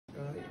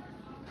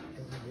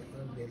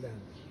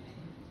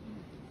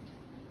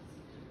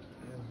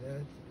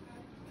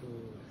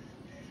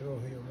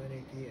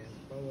authority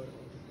and power of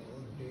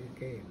the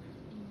cane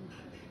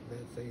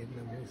that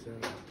Sayyidina Musa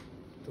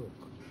took.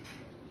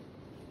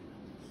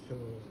 So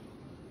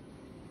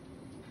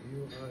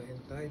you are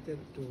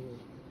entitled to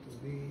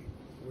be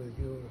with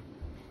your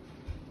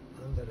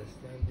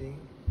understanding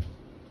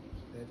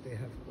that they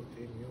have put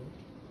in you.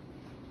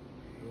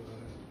 You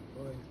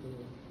are going to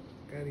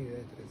carry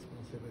that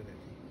responsibility.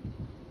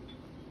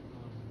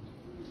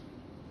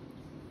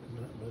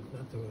 But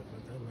not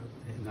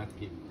him. Not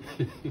him.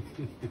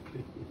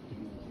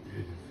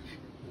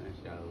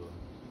 MashaAllah.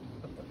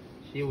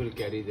 She will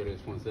carry the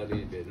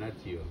responsibility, not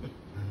you.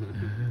 No,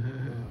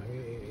 he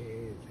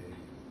is.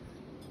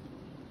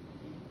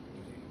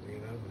 We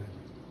love him.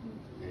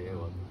 Yeah,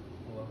 well,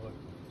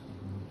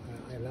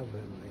 I love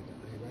him.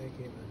 I like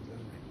him and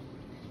love him.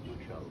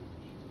 MashaAllah.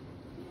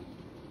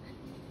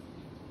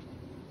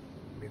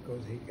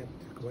 Because he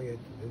kept quiet,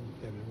 didn't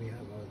tell me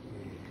about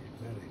the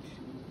marriage.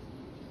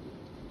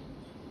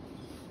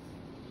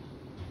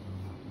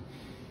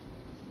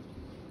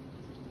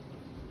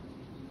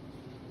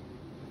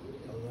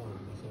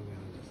 Allahumma salli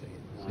ala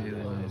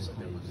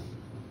Sayyidina.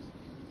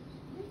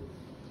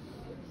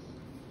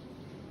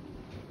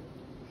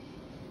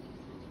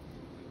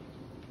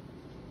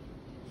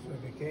 So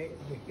the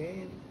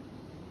cane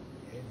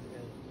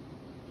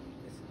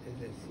is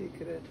a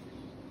secret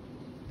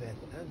that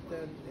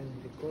entered in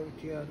the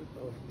courtyard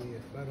of the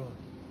Pharaoh.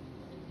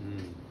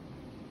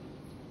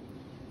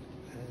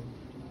 And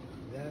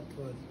that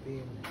was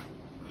being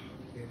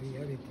the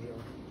reality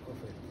of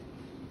it.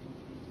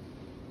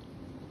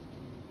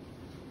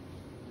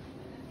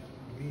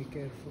 Be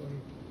careful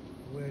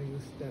where you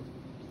step.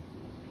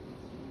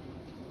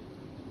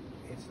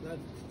 It's not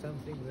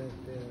something that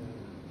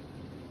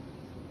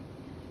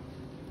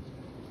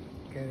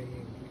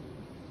carrying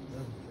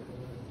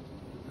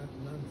not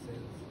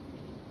nonsense.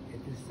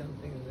 It is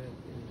something that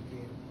is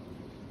being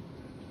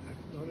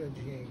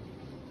acknowledging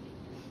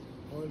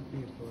all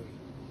people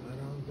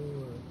around the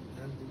world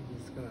and in the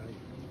sky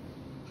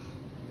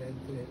that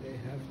they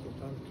have to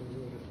come to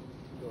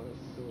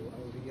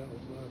Awliya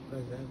Allah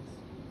presence,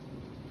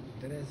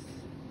 dress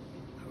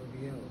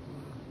Awliya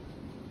Allah,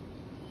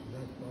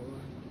 that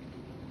power,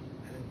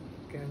 and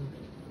can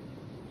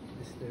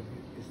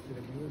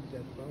distribute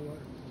that power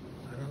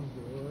around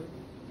the world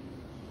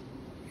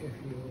if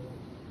you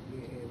be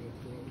able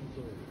to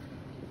do it.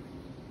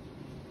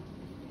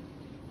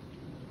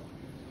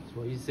 So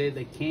he said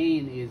the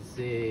cane is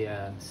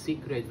a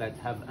secret that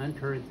have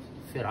entered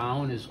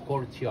Pharaoh's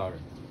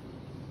courtyard.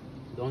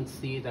 Don't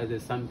see it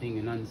as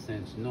something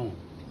nonsense, no.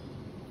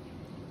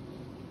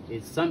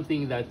 It's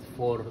something that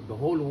for the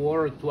whole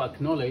world to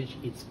acknowledge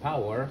its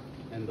power,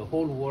 and the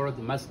whole world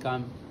must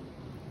come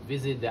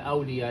visit the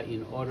awliya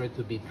in order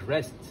to be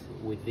dressed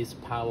with this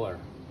power.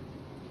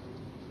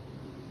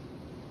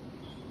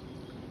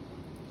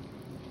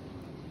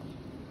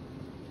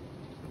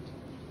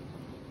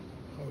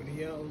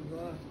 Awliya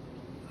Allah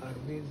are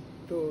being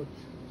taught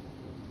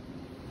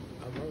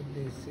about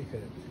this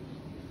secret.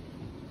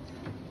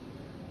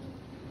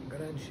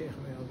 Grand Sheikh,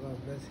 may Allah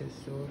bless his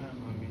soul,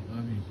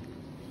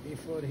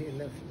 before he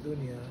left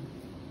dunya,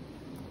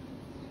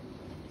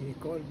 he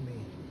called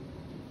me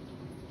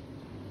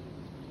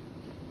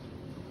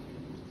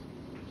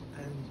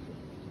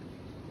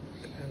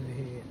and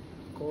he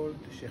called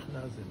Sheikh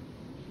Nazim.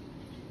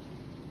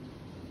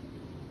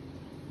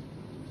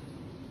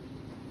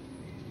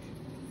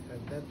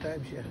 At that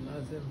time, Sheikh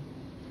Nazim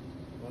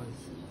was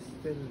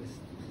still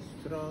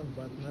strong,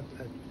 but not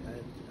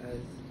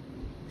as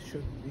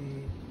should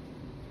be,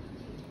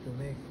 to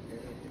make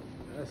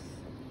us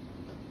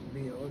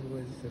be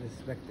always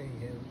respecting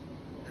him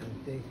and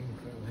taking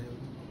from him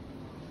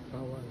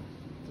power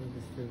to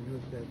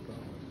distribute that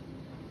power.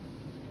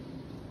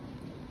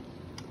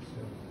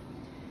 So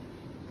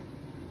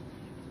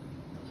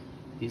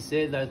He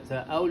said that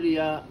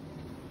awliya,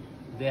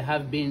 they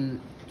have been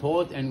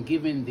taught and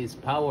given these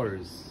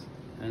powers.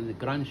 And the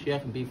Grand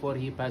Sheikh, before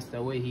he passed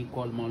away, he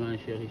called Mawlana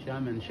Shaykh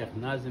Hisham and Shaykh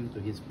Nazim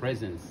to his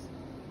presence.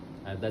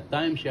 At that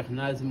time, Shaykh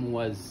Nazim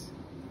was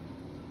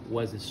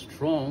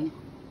strong,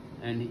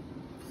 and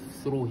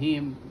through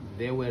him,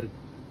 they were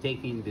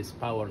taking this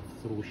power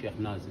through Shaykh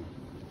Nazim.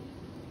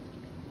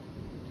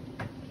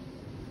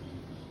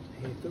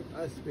 he took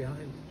us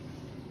behind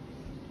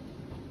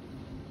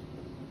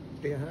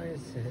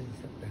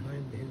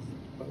his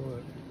power.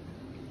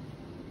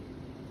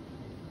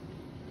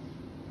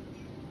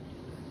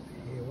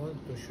 He wants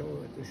to show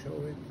it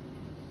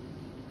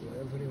to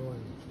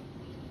everyone,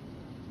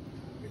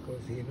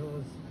 because he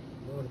knows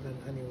more than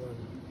anyone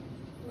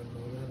when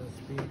Mawlana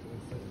speak,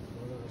 when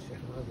Mawlana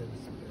Shaykh Nazim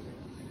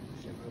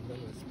Shaykh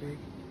Abdullah speak,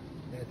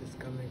 that is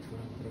coming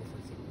from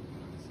Prophet Sallallahu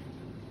Alaihi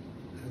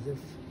Wasallam, as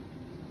if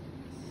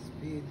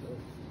speed of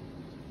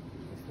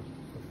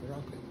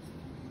rocket,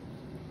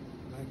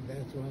 like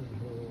that one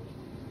who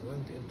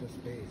went into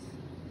space.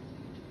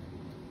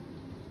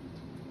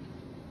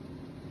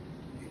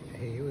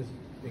 He used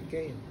the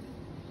cane,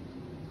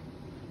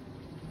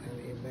 an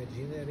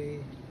imaginary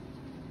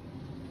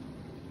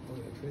or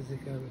a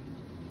physical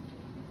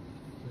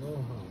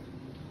know-how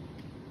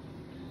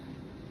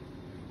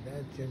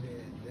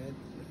that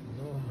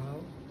know-how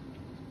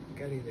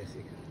carry the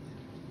secret.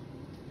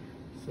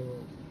 So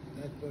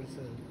that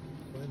person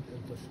went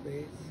into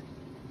space,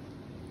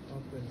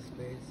 open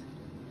space,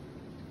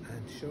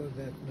 and showed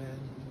that man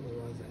who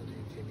was an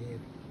engineer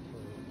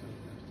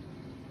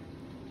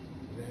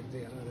that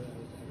they are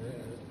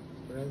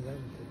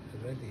present,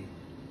 ready.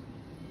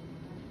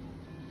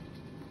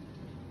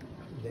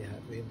 They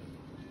have been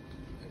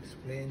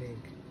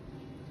explaining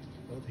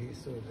what he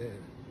saw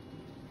there.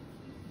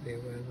 They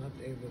were not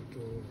able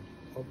to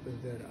open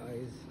their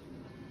eyes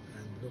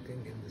and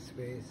looking in the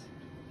space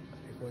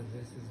because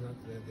this is not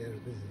their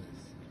business.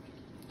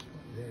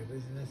 Their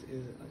business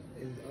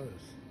is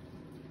Earth.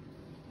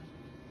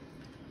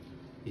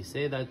 He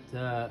said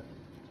that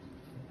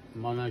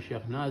Mawlana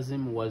Shaykh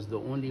Nazim was the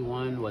only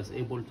one was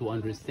able to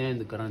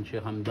understand Grand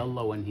Shaykh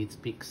Hamdallah when he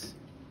speaks.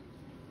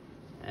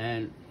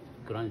 And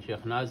Grand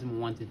Shaykh Nazim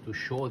wanted to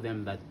show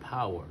them that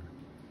power.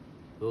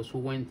 Those who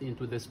went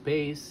into the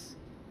space,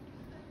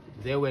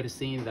 they were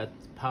seeing that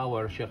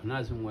power. Shaykh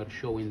Nazim were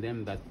showing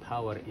them that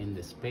power in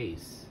the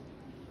space.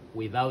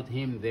 Without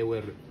him, they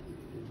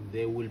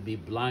will be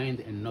blind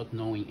and not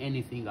knowing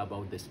anything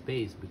about the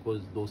space,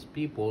 because those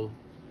people,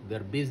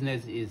 their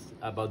business is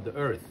about the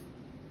earth.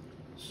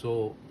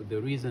 So the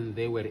reason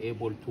they were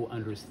able to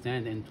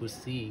understand and to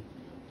see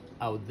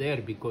out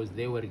there, because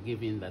they were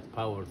given that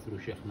power through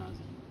Shaykh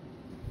Nazim.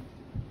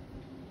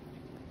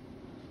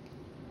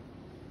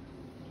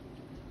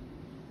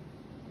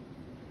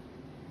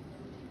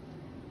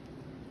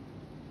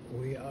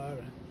 We are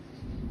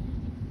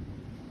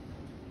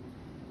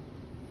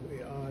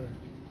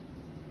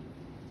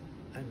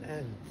an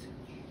ant,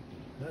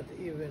 not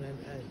even an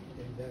ant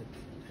in that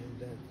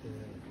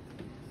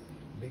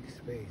big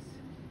space.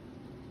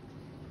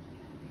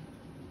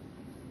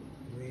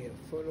 We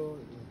follow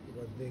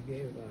what they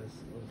gave us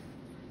of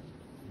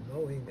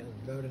knowing and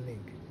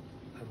learning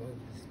about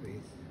the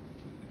space.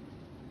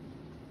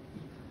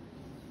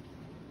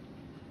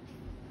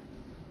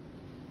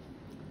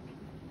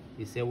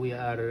 He said we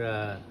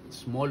are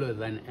smaller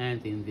than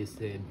ant in this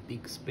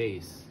big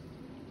space.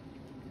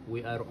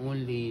 We are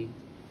only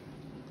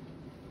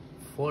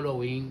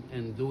following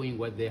and doing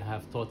what they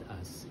have taught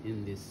us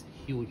in this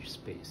huge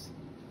space.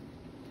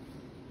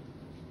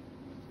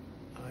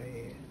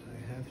 I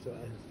have to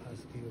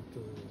ask you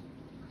to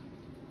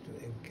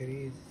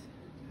increase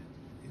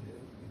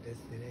the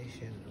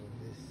destination of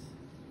this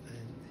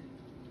ant.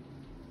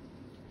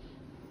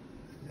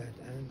 That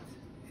ant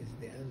is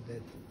the ant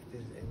that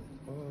is in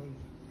all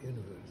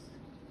universe.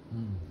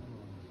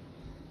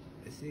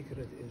 The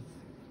secret is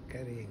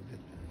carrying that.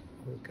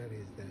 Who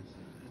carries that?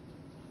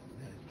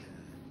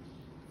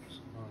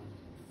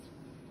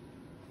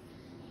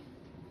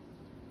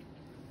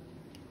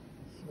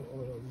 So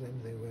all of them,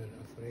 they were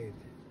afraid.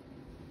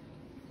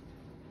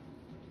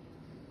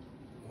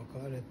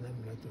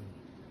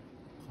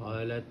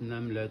 وقالت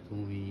نملة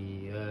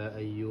يا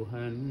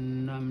أيها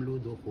النمل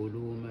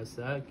ادخلوا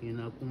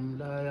مساكنكم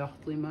لا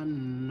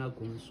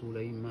يحطمنكم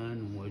سليمان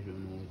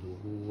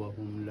وجنوده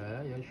وهم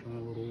لا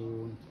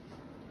يشعرون.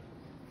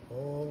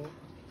 Oh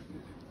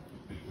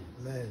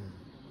man,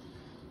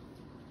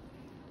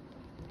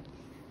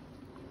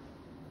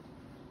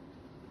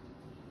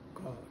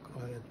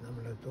 قالت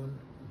نملة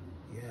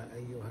يا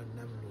أيها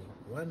النمل.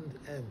 One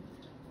ant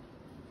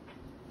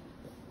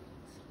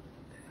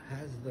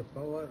has the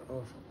power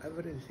of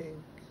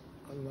everything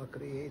Allah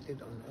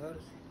created on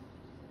earth.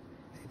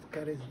 It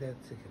carries that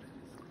secret.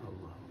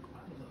 Allah.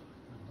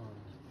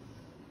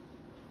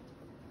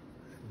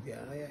 The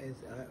ayah is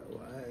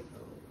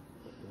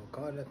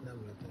وقالت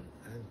نملة,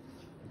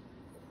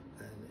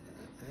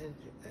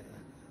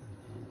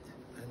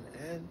 an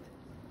ant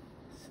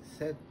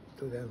said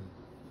to them,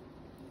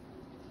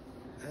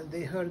 and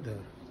they heard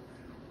her.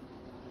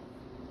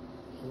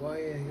 Why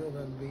a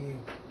human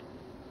being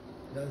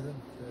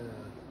doesn't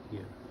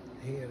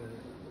hear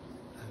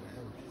an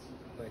ant?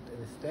 But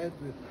instead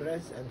we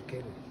press and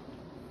kill.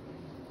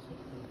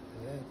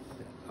 That's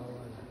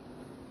our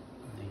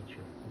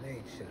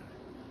nature.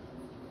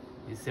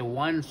 It's a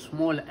one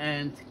small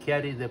ant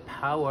carry the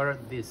power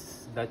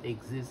that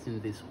exists in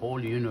this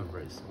whole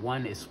universe.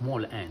 One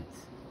small ant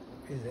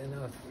is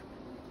enough.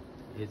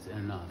 It's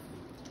enough.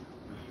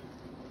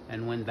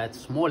 And when that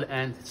small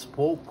ant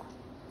spoke,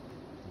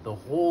 the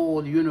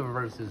whole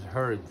universe is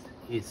heard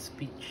its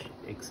speech,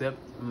 except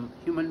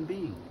human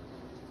being.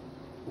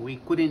 We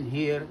couldn't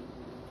hear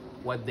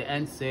what the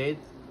ant said.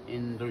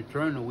 In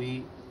return,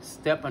 we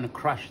step and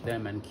crush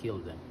them and kill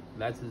them.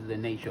 That is the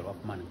nature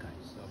of mankind.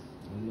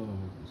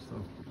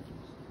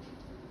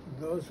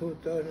 Those who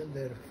turn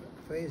their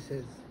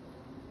faces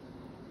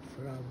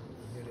from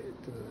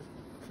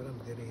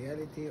the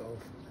reality of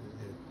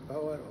the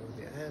power of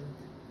the ant,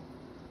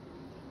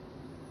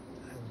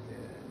 and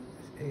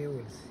he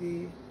will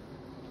see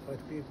what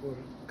people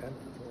can,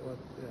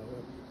 what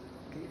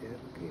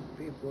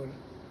people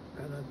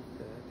cannot,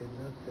 did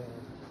not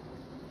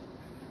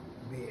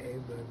be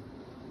able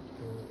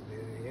to the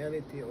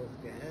reality of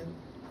the ant,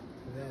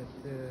 that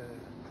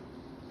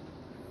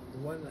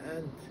one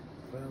ant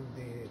from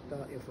the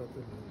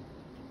Ta'ifatul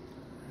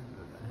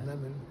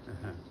Naml.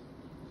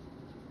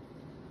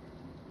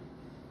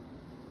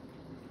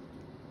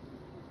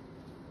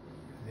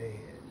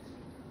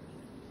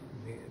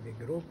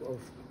 The group of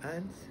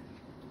ants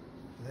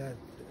that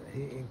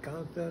he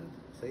encountered,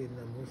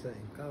 Sayyidina Musa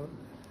encountered,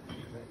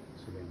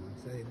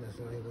 Sayyidina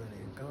Sulayman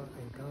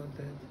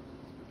encountered,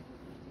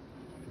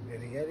 the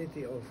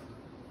reality of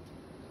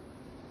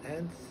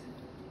ants,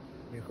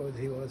 because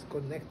he was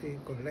collecting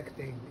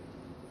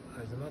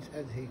as much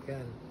as he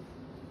can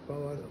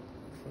power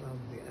from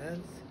the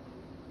ants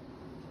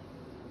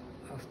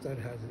after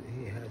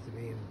he has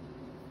been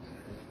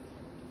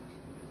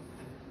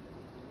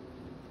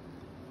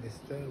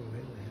disturbed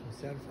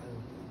himself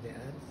and the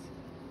ants,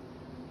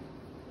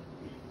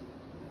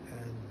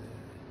 and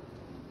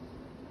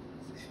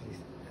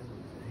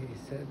he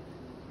said,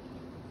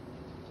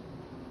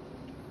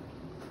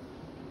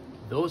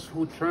 those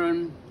who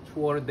turn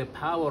toward the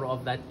power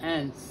of that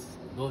ants,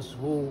 those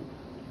who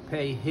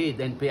pay heed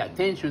and pay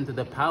attention to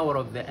the power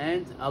of the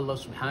ant, Allah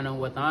subhanahu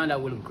wa ta'ala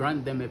will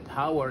grant them a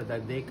power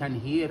that they can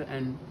hear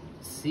and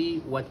see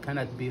what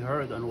cannot be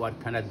heard and what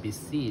cannot be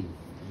seen.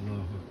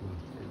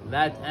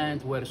 That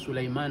ant where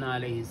Sulayman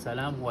alayhi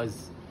salam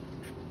was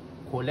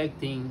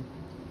collecting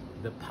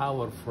the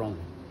power from,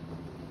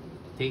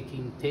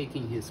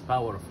 taking his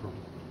power from.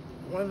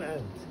 One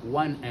ant.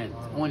 One ant,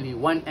 only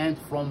one ant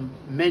from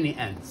many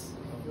ants.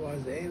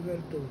 Was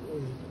able to,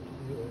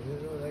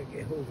 like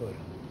a hoover.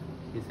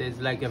 It says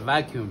like a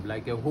vacuum,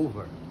 like a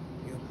hoover.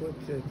 You put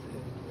it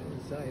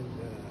inside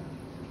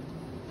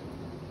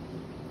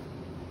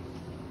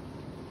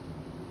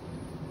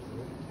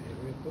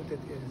we put it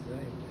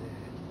inside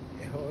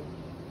a hole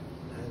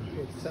and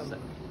put some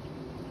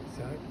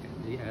sack.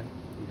 Yeah,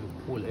 you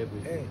pull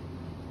everything.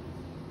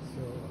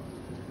 So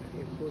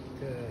he put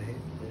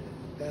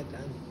that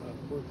ant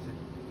put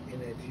in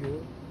a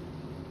tube,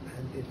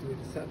 and it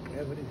will suck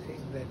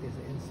everything that is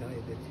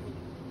inside the tube.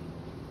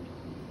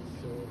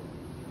 So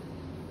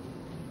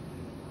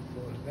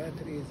for that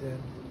reason,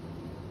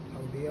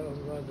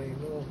 Awliyaullah, they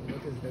know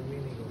what is the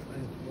meaning of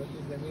ant. What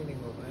is the meaning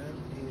of ant?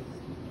 Is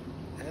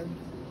ant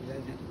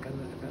that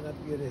cannot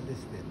be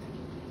resisted.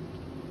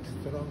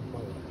 Strong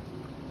power.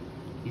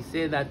 He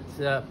said that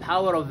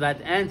power of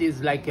that ant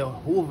is like a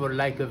hoover,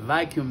 like a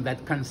vacuum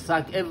that can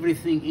suck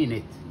everything in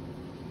it.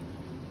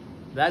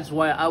 That's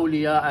why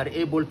awliya are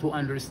able to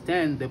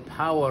understand the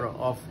power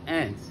of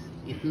ants.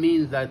 It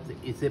means that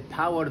it's a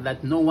power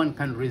that no one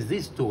can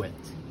resist to it.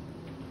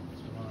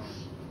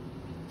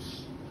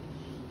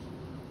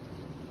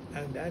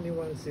 And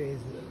anyone says,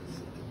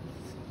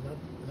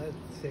 not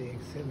saying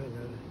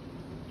similar,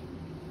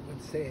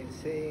 but saying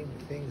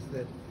things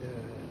that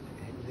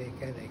they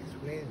can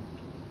explain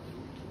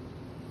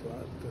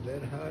to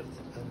their hearts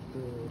and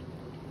to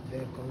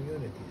their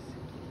communities.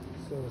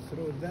 So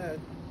through that,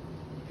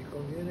 the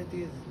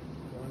communities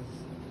was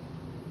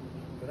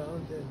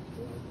granted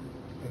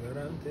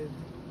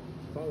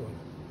power.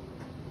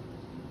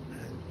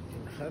 And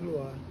in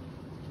Khalwa,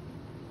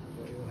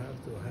 you have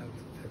to have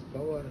a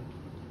power,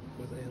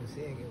 because I am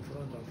seeing in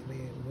front of me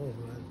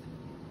movement,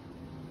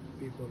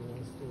 people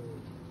want to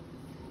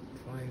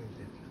find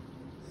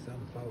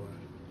some power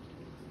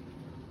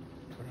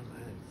from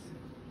ants.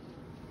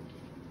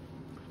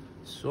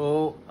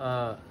 So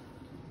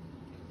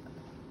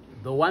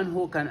the one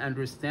who can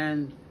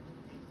understand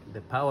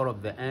the power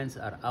of the ants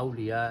are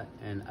awliya,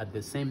 and at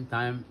the same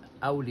time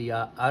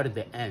awliya are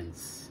the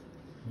ants.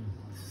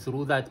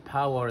 Through that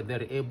power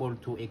they're able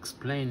to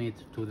explain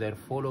it to their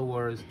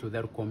followers, to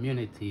their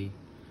community,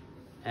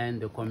 and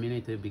the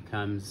community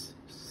becomes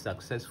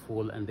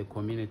successful and the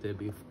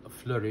community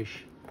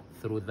flourish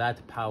through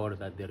that power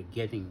that they're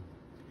getting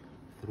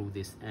through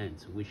these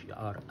ants, which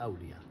are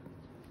awliya.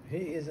 He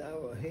is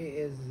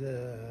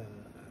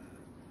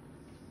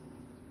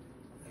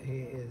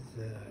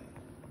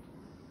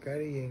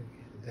carrying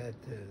that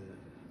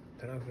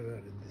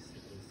traveler in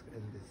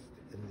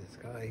the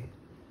sky.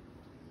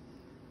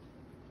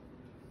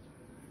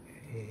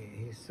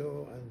 He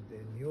saw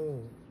and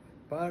knew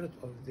part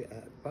of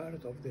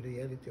the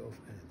reality of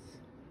ants.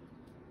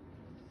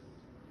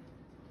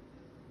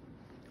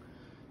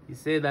 He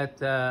said that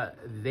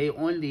they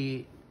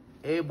only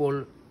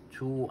able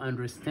to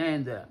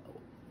understand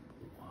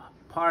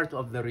part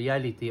of the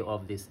reality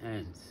of these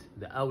ants.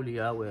 The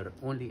awliya were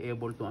only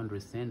able to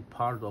understand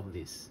part of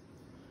this.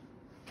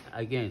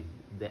 Again,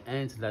 the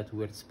ants that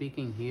we're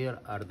speaking here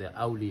are the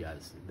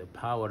awliyas, the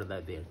power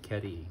that they're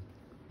carrying.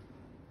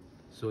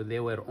 So they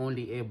were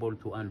only able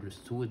to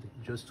understood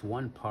just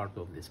one part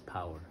of this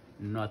power,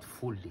 not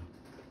fully.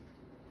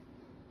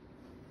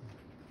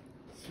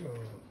 So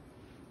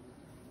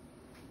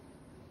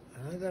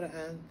another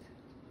ant,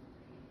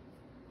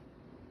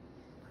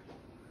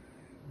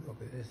 look,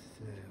 this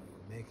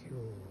make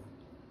you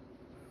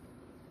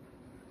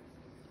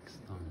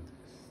stunned,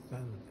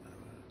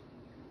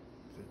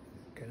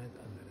 cannot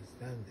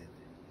understand it.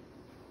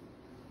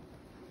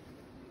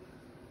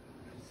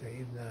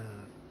 Sayyidina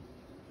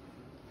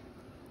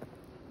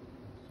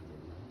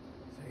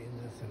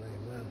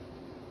Sulayman,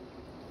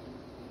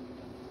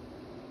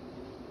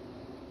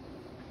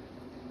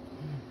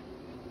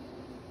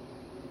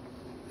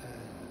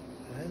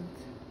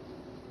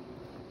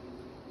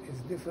 is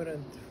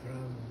different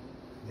from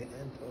the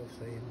ant of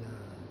Sayyidina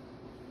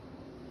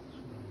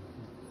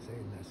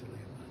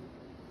Sulayman.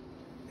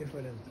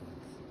 Different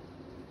ones.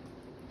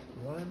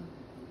 One,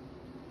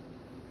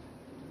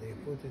 they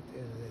put it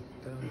in the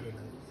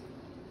turbulence.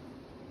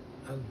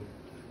 Turbulence.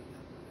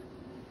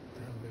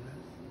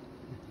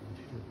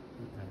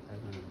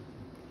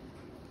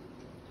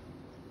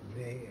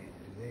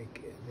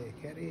 They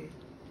carry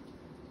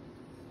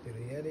the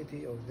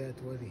reality of that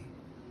wali,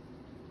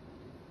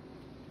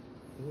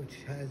 which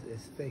has a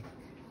stick,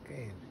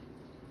 cane.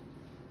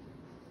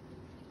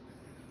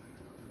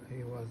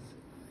 He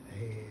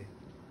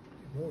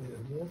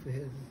moved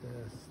his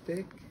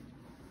stick,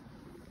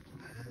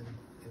 and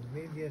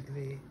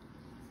immediately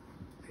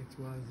it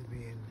was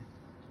being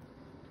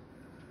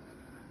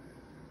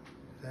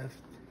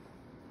left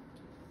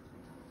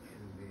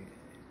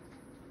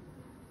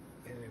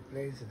in a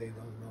place they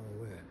don't know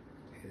where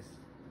is.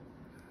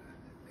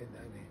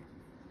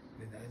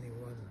 Did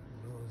anyone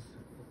knows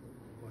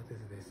what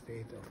is the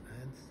state of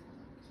ants?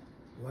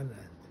 One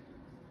ant.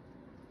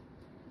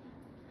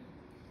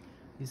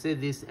 He said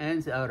these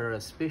ants are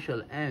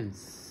special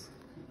ants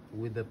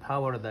with the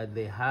power that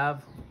they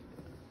have.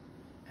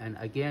 And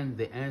again,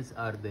 the ants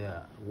are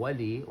the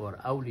wali or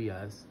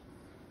awliyas.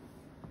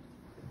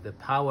 The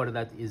power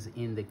that is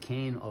in the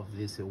cane of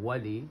this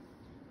wali,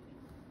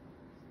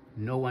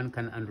 no one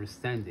can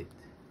understand it.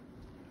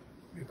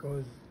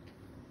 Because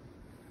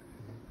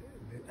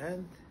the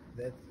ant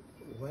that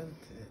went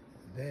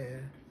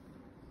there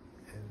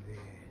in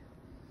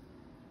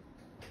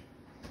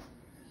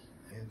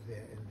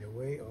the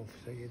way of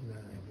Sayyidina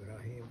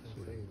Ibrahim and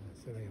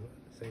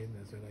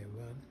Sayyidina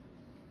Sulayman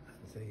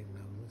and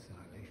Sayyidina Musa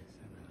alayhi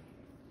salam.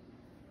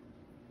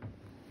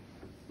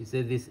 He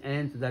said this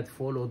ant that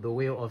followed the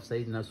way of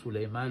Sayyidina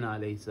Sulayman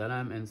alayhi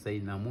salam and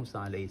Sayyidina Musa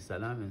alayhi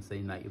salam and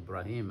Sayyidina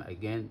Ibrahim,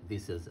 again,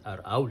 this is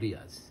our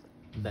awliyas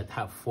that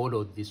have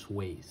followed these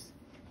ways.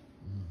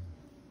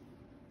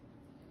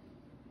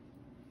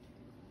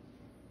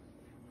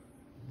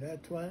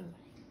 That one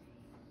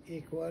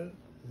equal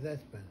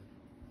that one.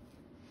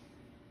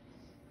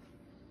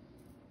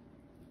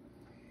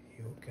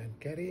 You can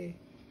carry,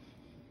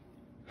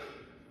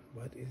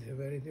 but it's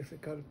very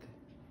difficult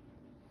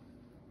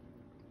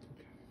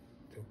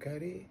to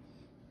carry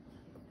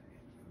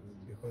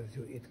because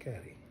you eat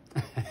carry.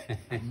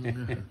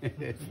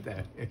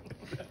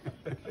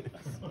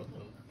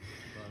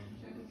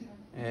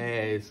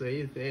 So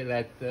you say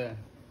that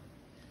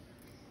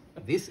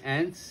these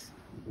ants,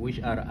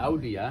 which are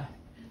awliya,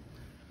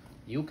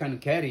 you can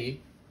carry,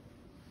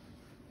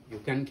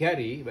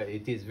 but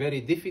it is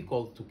very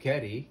difficult to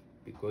carry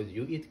because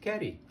you eat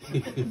carry.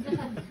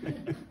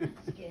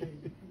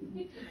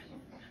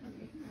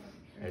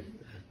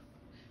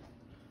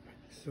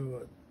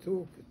 So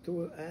two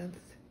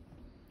ants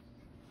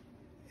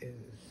is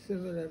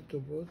similar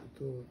to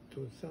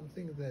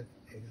something that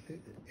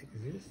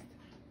exists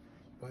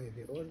by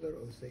the order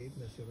of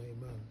Sayyidina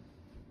Sulayman,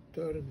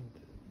 turned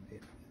the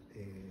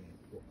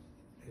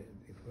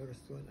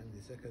first one and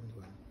the second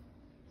one.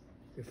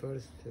 The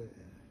first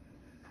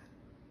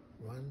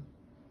one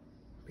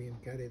being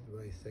carried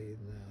by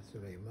Sayyidina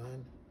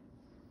Sulayman,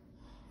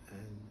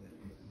 and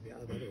the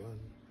other one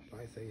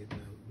by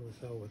Sayyidina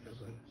Musa,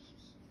 whatever.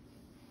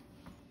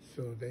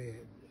 So they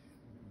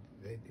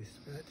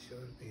dispatch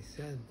or they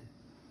send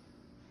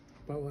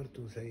power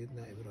to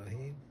Sayyidina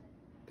Ibrahim,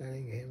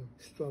 telling him,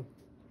 stop.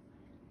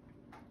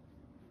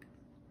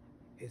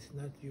 It's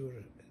not your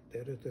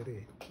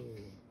territory to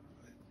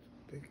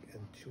pick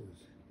and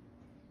choose.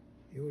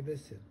 You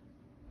listen.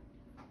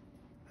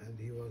 And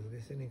he was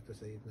listening to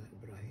Sayyidina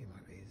Ibrahim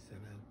alayhi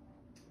salam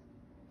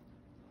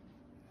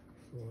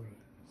for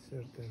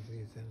certain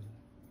reason.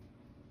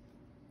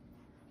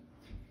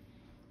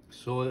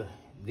 So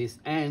these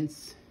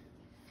ants,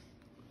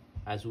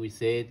 as we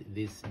said,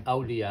 this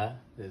awliya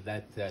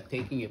that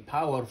taking a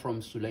power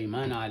from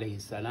Sulayman alayhi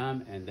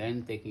salam and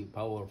then taking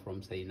power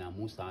from Sayyidina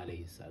Musa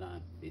alayhi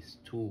salam, these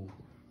two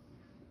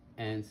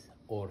ants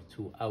or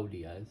two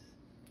awliyas,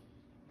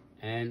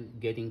 and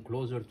getting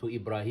closer to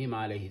Ibrahim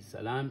alayhi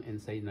salam, and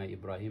Sayyidina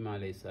Ibrahim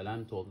alayhi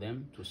salam told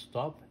them to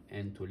stop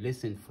and to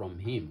listen from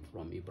him,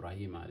 from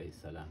Ibrahim alayhi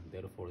salam.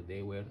 Therefore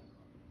they were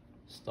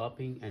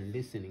stopping and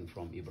listening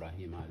from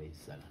Ibrahim alayhi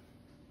salam.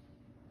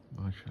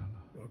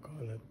 MashaAllah.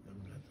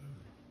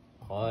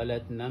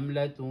 قالت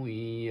نملة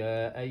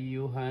يا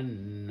أيها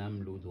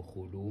النمل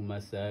ادخلوا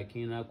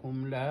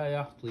مساكنكم لا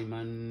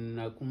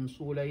يحطمنكم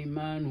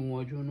سليمان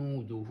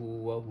وجنوده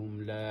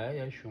وهم لا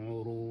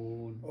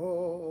يشعرون.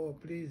 Oh,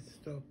 please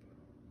stop.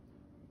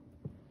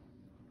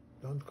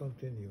 Don't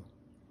continue.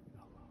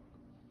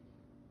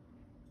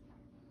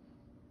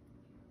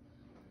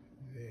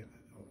 They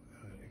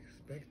are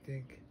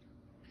expecting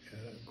a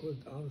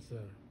good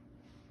answer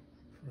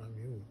from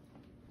you.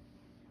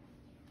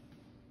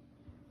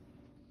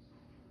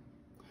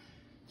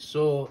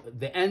 So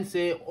the ant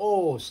say,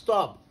 oh,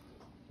 stop.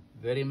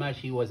 Very much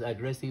he was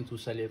addressing to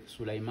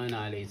Sulayman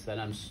alayhi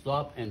salam,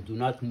 stop and do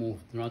not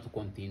move, do not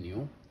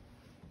continue.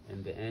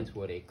 And the ants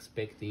were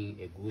expecting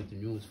a good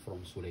news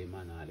from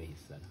Sulayman alayhi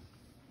salam.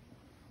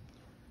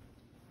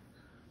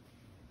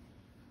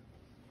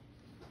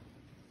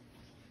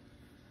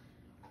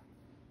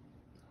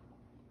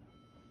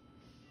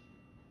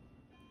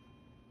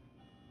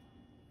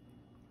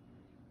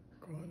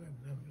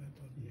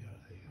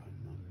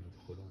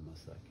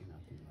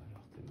 ساكنات لا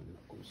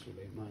يحطمنكم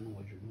سليمان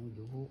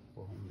وجنوده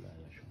وهم لا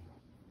يشعرون.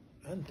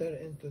 Enter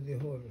into the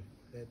hole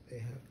that they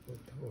have put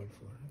hole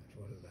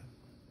for them,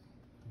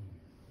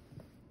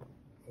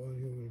 or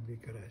you will be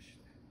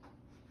crushed.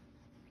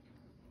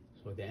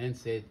 So the ant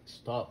said,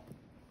 stop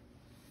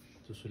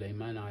to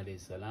Sulayman alayhi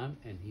salam,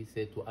 and he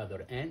said to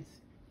other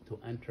ants to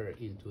enter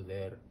into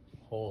their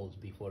holes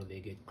before they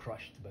get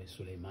crushed by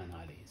Sulayman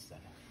alayhi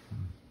salam.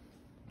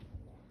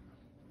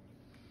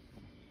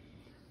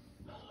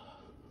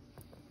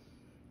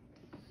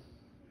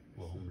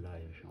 وهم لا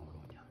يشعرون.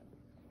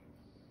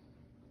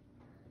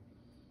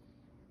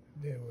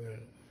 They were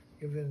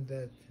given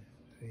that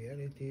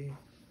reality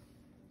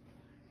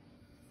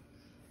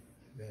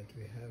that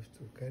we have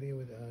to carry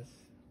with us,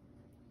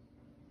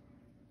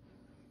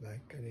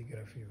 like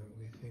calligraphy.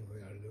 We think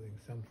we are doing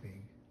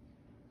something.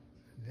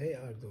 They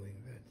are doing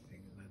that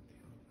thing,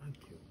 not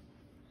you.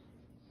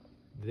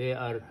 They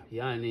are,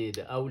 yani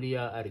the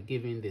awliya are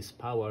given this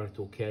power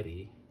to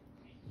carry.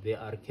 They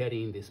are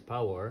carrying this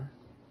power,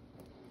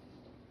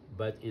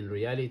 but in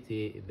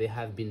reality they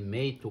have been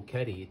made to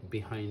carry it.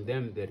 Behind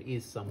them there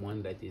is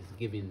someone that is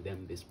giving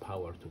them this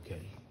power to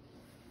carry.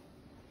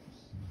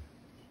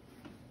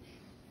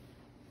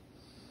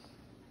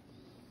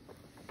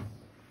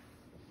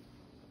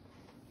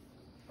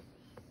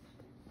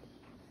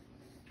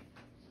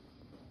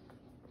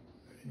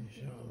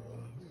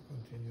 Inshallah, we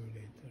continue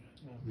later.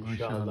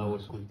 Inshallah,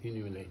 we'll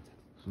continue later.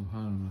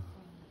 Subhanallah.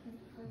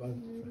 But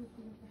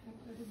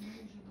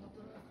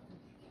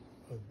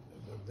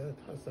that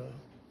Hasa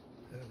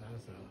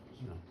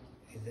No.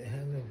 is a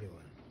heavenly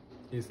one.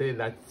 He said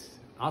that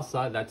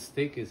asa, that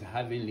stick, is a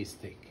heavenly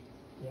stick.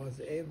 Was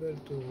able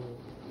to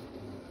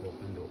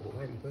Open the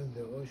ocean. open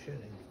the ocean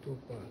in two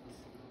parts.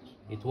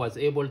 It was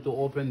able to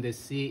open the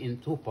sea in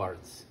two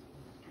parts.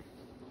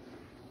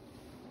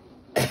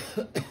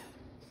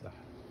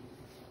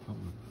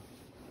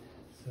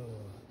 So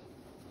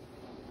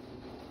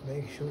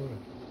make sure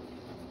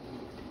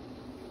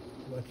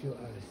what you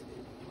are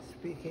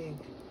speaking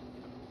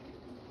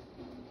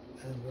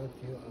and what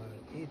you are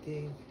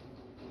eating,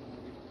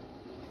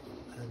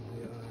 and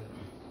we are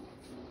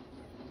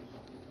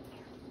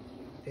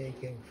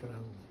taking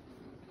from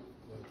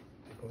what,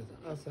 because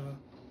asa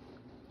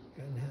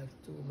can have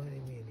too many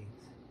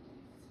meanings.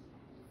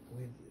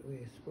 We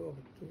spoke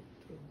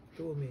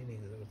two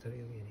meanings or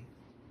three meanings.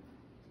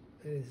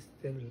 There is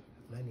still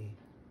many.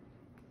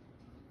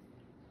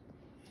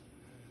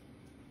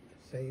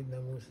 Sayyidina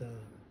Musa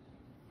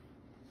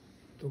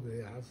took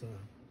the asa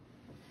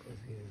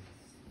because he's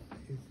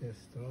a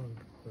strong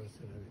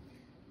personality.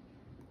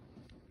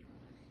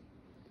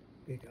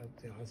 Pick up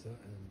the asa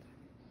and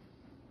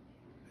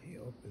he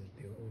opened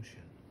the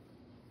ocean.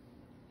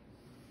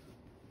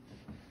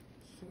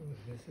 So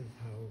this is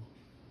how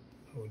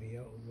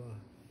awliyaullah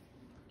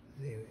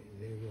they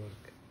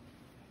work.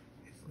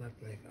 It's not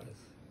like us.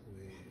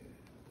 We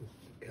put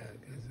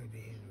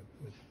gasoline, we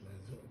put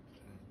mazut,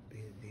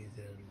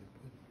 diesel, we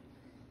put...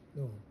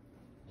 No.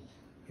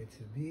 It's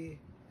be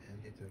and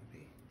it will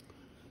be.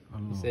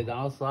 He said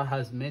asa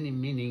has many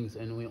meanings,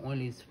 and we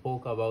only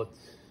spoke about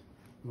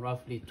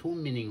roughly two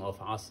meanings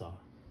of asa.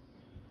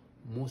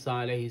 Musa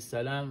alayhi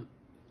salam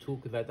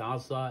took that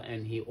asa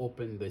and he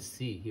opened the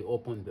sea, he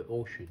opened the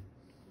ocean.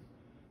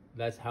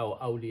 That's how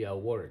awliya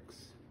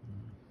works.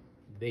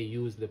 They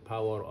use the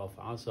power of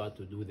asa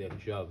to do their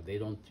job. They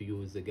don't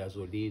use the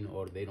gasoline,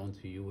 or they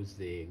don't use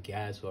the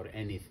gas or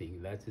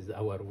anything. That is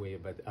our way,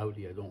 but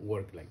awliya don't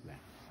work like that.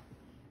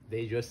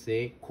 They just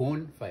say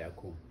kun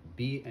fayakun,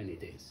 be and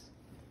it is.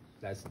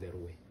 That's their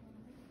way.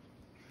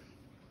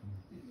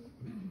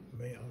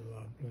 May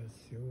Allah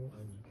bless you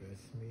and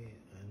bless me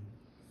and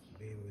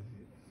be with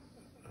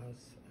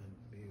us and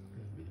be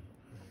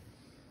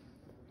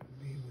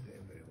with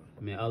everyone.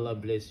 May Allah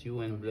bless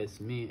you and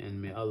bless me,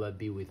 and may Allah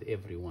be with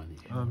everyone.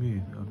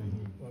 Ameen.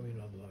 Ameen.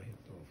 ومن الله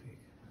التوفيق.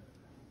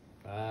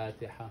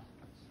 Fatiha.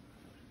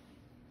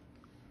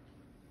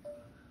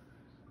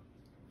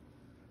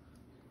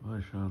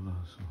 MashaAllah.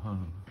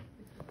 Subhanallah.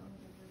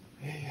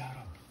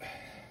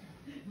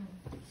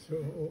 So,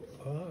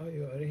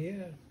 you are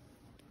here?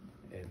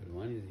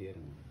 Everyone is here.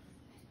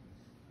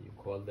 You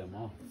call them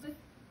off.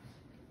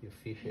 You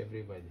fish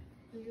everybody.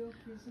 ايوه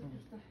في زفر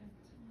تحت.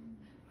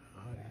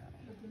 Ah,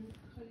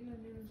 خلينا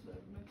ننزل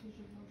قبل ما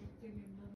تيجي الموجة الثانية.